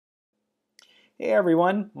Hey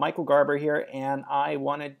everyone, Michael Garber here, and I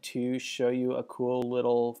wanted to show you a cool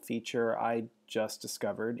little feature I just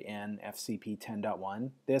discovered in FCP 10.1.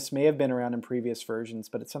 This may have been around in previous versions,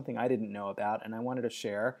 but it's something I didn't know about and I wanted to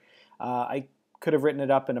share. I could have written it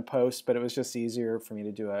up in a post, but it was just easier for me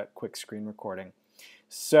to do a quick screen recording.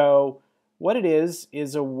 So what it is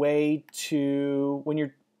a way to,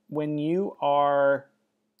 when you are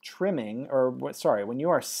trimming, or sorry, when you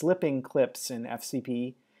are slipping clips in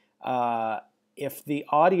FCP, if the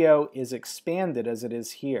audio is expanded as it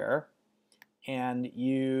is here and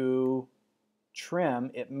you trim,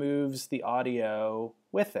 it moves the audio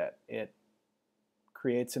with it. It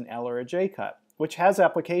creates an L or a J cut, which has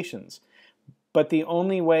applications. But the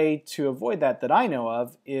only way to avoid that I know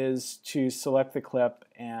of is to select the clip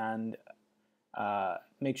and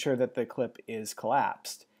make sure that the clip is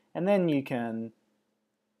collapsed. And then you can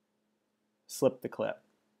slip the clip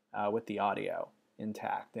with the audio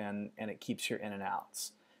intact, and it keeps your in and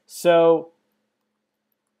outs. So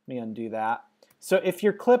let me undo that. So if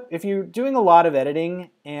you're doing a lot of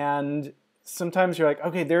editing and sometimes you're like,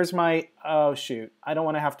 okay, there's my, oh shoot, I don't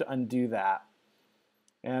want to have to undo that.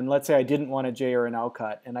 And let's say I didn't want a J or an L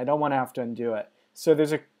cut and I don't want to have to undo it. So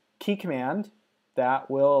there's a key command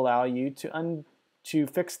that will allow you to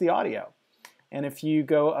fix the audio. And if you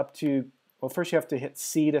go up to, well, first you have to hit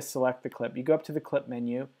C to select the clip. You go up to the clip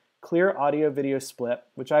menu, clear audio video split,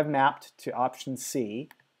 which I've mapped to option C,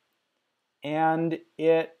 and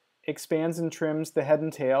it expands and trims the head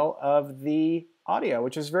and tail of the audio,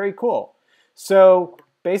 which is very cool. So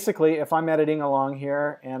basically, if I'm editing along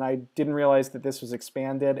here and I didn't realize that this was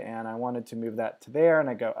expanded and I wanted to move that to there and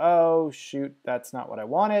I go, oh shoot, that's not what I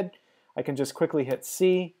wanted, I can just quickly hit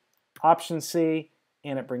C, option C,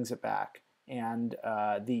 and it brings it back. And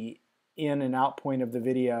the in and out point of the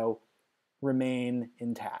video remain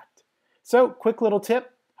intact. So quick little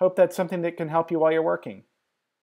tip. Hope that's something that can help you while you're working.